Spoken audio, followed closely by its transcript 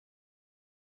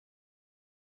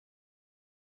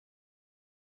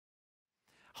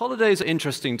Holidays are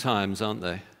interesting times, aren't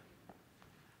they?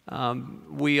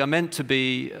 We are meant to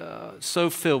be so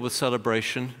filled with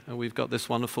celebration, and we've got this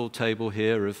wonderful table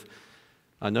here of,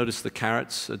 I noticed the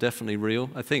carrots are definitely real.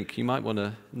 I think you might want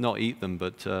to not eat them,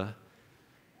 but,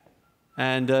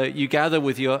 you gather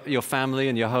with your family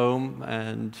and your home,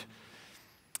 and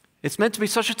it's meant to be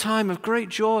such a time of great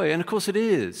joy, and of course it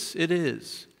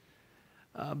is.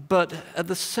 But in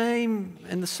the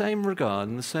same regard,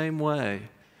 in the same way,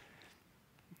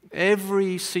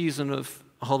 every season of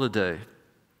holiday,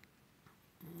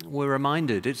 we're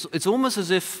reminded, it's almost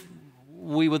as if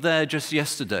we were there just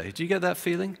yesterday. Do you get that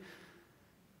feeling?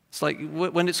 It's like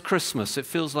when it's Christmas, it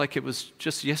feels like it was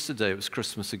just yesterday it was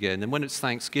Christmas again. And when it's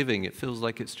Thanksgiving, it feels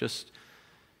like it's just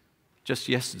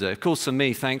yesterday. Of course, for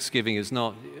me, Thanksgiving is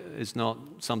not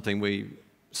something we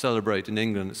celebrate in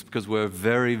England. It's because we're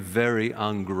very, very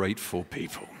ungrateful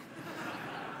people.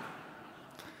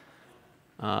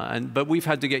 But we've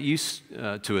had to get used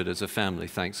to it as a family,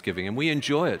 Thanksgiving, and we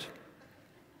enjoy it.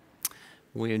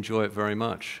 We enjoy it very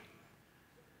much.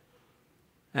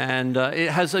 And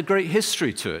it has a great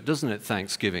history to it, doesn't it,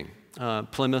 Thanksgiving?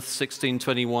 Plymouth,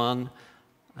 1621,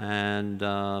 and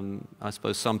I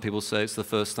suppose some people say it's the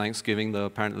first Thanksgiving, though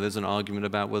apparently there's an argument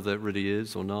about whether it really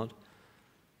is or not.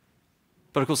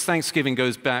 But of course, Thanksgiving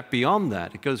goes back beyond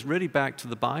that. It goes really back to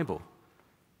the Bible.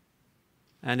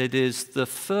 And it is the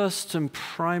first and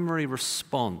primary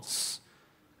response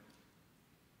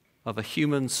of a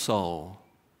human soul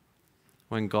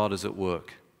when God is at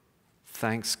work.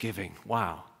 Thanksgiving.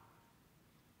 Wow.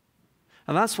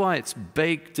 And that's why it's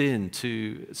baked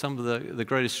into some of the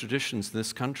greatest traditions in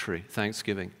this country,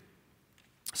 Thanksgiving.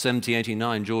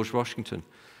 1789, George Washington,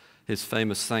 his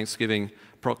famous Thanksgiving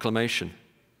proclamation.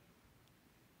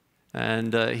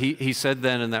 And he said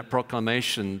then in that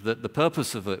proclamation that the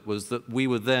purpose of it was that we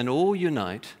would then all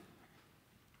unite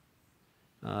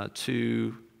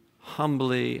to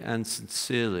humbly and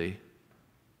sincerely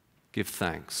give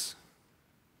thanks.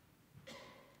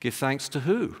 Give thanks to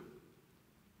who?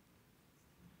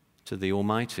 To the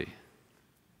Almighty.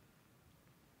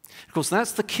 Of course,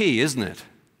 that's the key, isn't it?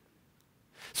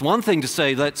 It's one thing to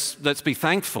say, let's be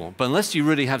thankful, but unless you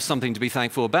really have something to be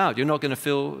thankful about, you're not going to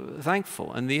feel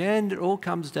thankful. In the end, it all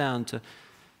comes down to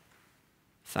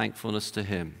thankfulness to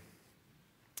Him.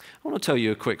 I want to tell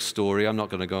you a quick story. I'm not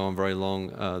going to go on very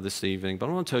long this evening, but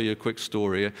I want to tell you a quick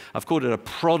story. I've called it a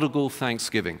Prodigal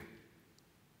Thanksgiving.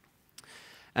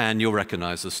 And you'll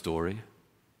recognize the story.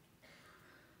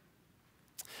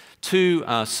 Two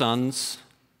sons,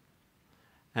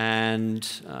 and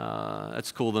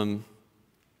let's call them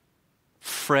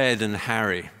Fred and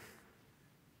Harry.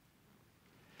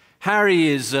 Harry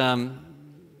is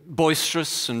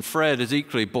boisterous, and Fred is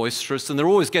equally boisterous, and they're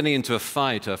always getting into a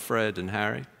fight, Fred and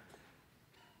Harry.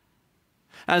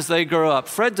 As they grow up,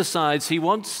 Fred decides he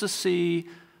wants to see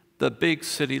the big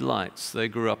city lights. They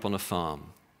grew up on a farm.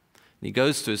 And he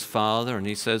goes to his father and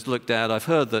he says, "Look, Dad, I've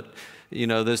heard that,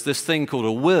 there's this thing called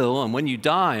a will, and when you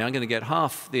die, I'm going to get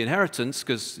half the inheritance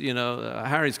because,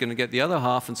 Harry's going to get the other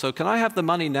half. And so can I have the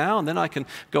money now, and then I can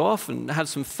go off and have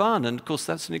some fun?" And of course,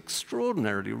 that's an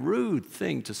extraordinarily rude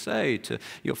thing to say to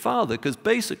your father, because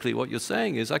basically what you're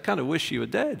saying is, I kind of wish you were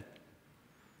dead.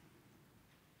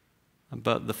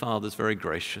 But the father's very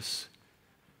gracious,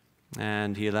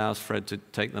 and he allows Fred to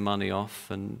take the money off,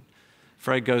 and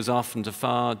Fred goes off into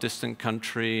far distant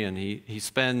country, and he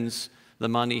spends the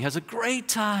money. He has a great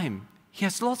time. He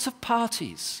has lots of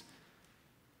parties.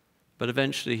 But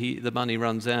eventually the money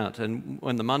runs out, and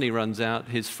when the money runs out,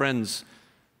 his friends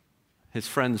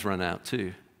run out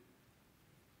too.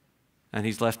 And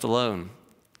he's left alone.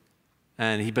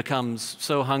 And he becomes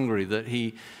so hungry that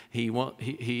he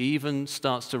even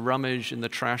starts to rummage in the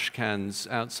trash cans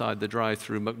outside the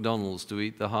drive-through McDonald's to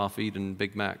eat the half-eaten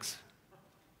Big Macs.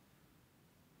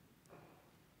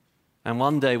 And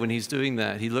one day when he's doing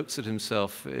that, he looks at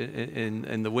himself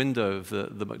in the window of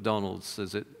the McDonald's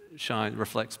as it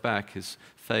reflects back his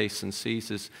face, and sees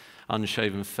his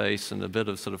unshaven face and a bit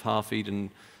of sort of half-eaten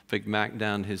Big Mac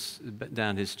down his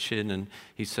chin, and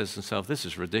he says to himself, "This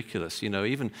is ridiculous."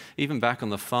 Even back on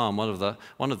the farm, one of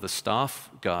the staff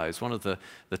guys, one of the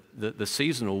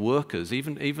seasonal workers,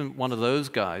 even one of those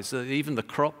guys, even the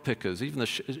crop pickers, even the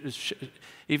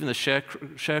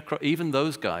sharecropper, even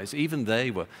those guys, even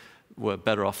they were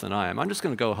better off than I am. I'm just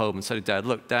going to go home and say to Dad,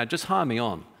 "Look, Dad, just hire me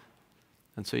on."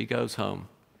 And so he goes home.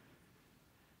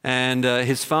 And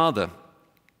his father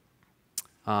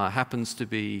happens to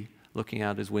be looking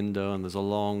out his window, and there's a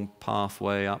long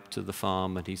pathway up to the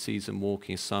farm, and he sees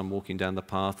his son walking down the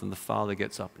path, and the father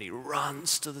gets up and he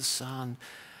runs to the son,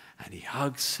 and he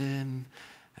hugs him,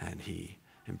 and he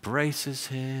embraces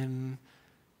him,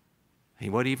 He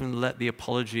won't even let the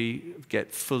apology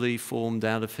get fully formed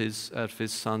out of his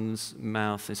son's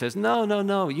mouth. He says,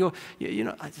 no, you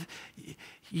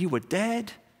were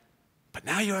dead, but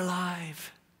now you're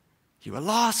alive. You were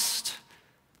lost,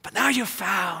 but now you're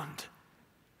found.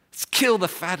 Let's kill the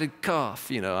fatted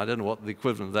calf. I don't know what the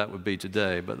equivalent of that would be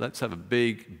today, but let's have a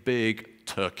big, big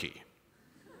turkey.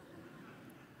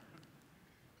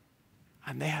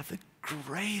 And they have the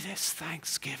greatest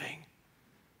thanksgiving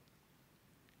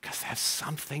because they have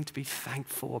something to be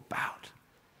thankful about.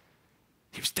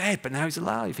 He was dead, but now he's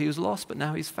alive. He was lost, but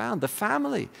now he's found. The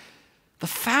family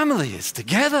is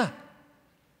together.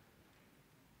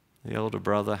 The older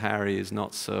brother, Harry, is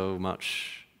not so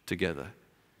much together.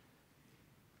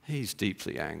 He's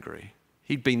deeply angry.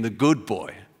 He'd been the good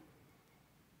boy.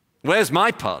 Where's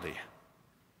my party?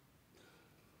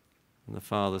 And the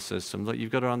father says to him, look,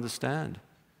 you've got to understand.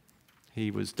 He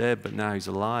was dead, but now he's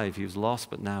alive. He was lost,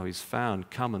 but now he's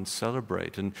found. Come and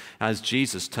celebrate. And as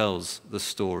Jesus tells the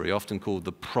story, often called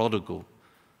the prodigal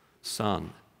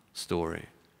son story,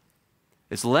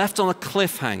 it's left on a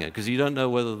cliffhanger because you don't know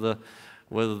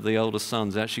whether the older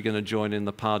son's actually going to join in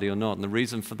the party or not. And the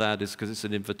reason for that is because it's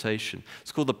an invitation.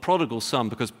 It's called the prodigal son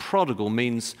because prodigal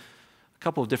means a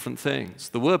couple of different things.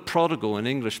 The word prodigal in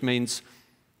English means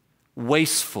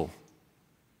wasteful.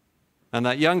 And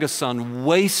that younger son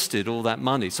wasted all that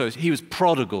money. So he was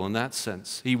prodigal in that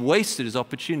sense. He wasted his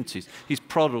opportunities. He's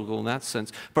prodigal in that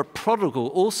sense. But prodigal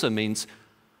also means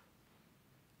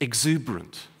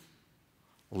exuberant,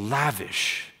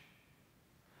 lavish.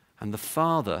 And the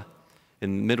father,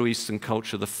 in Middle Eastern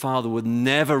culture, the father would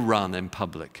never run in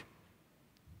public.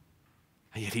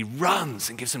 And yet he runs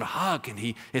and gives him a hug,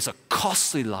 and it's a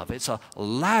costly love, it's a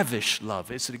lavish love,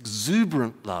 it's an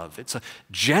exuberant love, it's a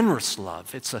generous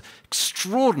love, it's an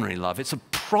extraordinary love, it's a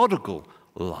prodigal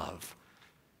love.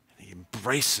 And he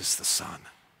embraces the son.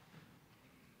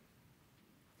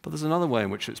 But there's another way in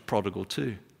which it's prodigal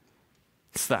too.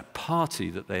 It's that party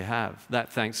that they have,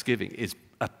 that Thanksgiving is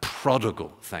a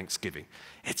prodigal Thanksgiving.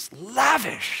 It's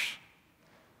lavish.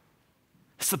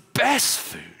 It's the best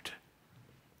food.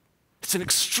 It's an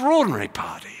extraordinary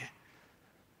party.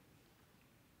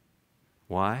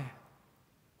 Why?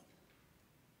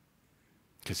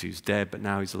 Because he was dead, but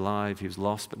now he's alive. He was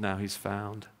lost, but now he's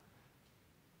found.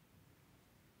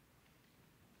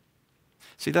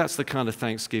 See, that's the kind of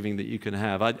Thanksgiving that you can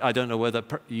have. I don't know whether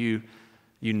you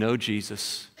know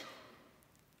Jesus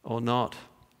or not,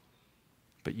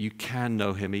 but you can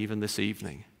know him even this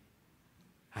evening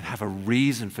and have a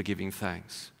reason for giving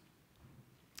thanks.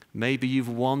 Maybe you've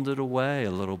wandered away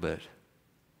a little bit.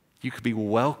 You could be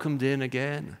welcomed in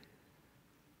again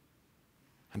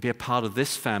and be a part of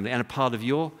this family and a part of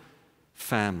your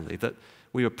family. That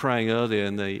we were praying earlier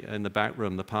in the back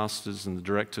room, the pastors and the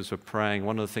directors were praying.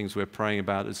 One of the things we're praying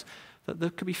about is that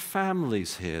there could be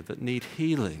families here that need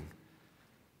healing.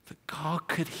 That God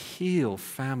could heal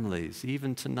families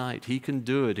even tonight. He can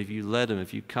do it if you let him,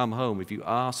 if you come home, if you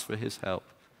ask for his help.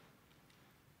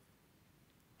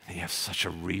 And you have such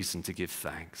a reason to give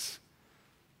thanks.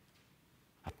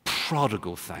 A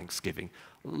prodigal thanksgiving.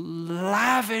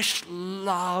 Lavish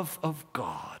love of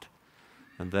God.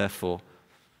 And therefore,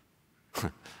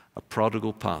 a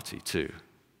prodigal party too.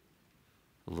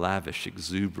 Lavish,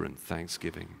 exuberant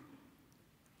thanksgiving.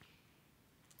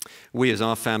 We as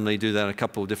our family do that a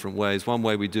couple of different ways. One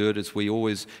way we do it is we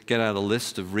always get out a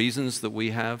list of reasons that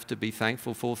we have to be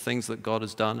thankful for, things that God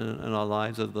has done in our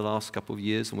lives over the last couple of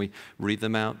years, and we read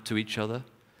them out to each other.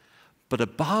 But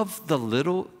above the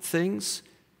little things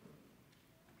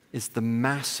is the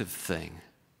massive thing.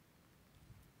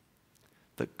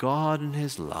 That God in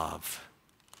his love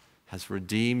has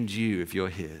redeemed you if you're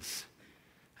his.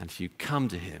 And if you come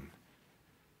to him,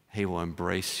 he will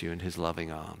embrace you in his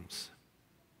loving arms.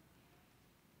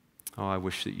 Oh, I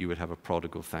wish that you would have a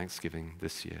prodigal Thanksgiving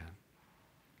this year.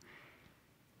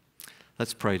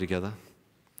 Let's pray together.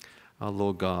 Our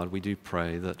Lord God, we do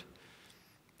pray that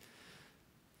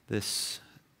this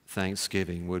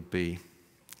Thanksgiving would be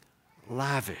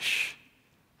lavish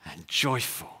and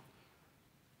joyful.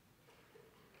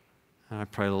 And I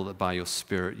pray, Lord, that by your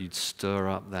Spirit you'd stir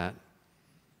up that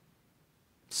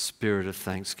spirit of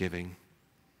thanksgiving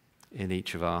in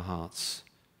each of our hearts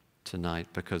tonight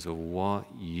because of what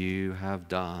you have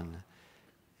done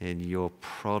in your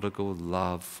prodigal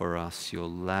love for us, your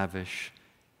lavish,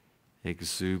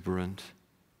 exuberant,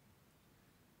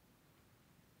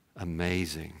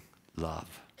 amazing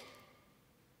love.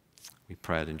 We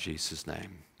pray it in Jesus'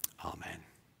 name. Amen.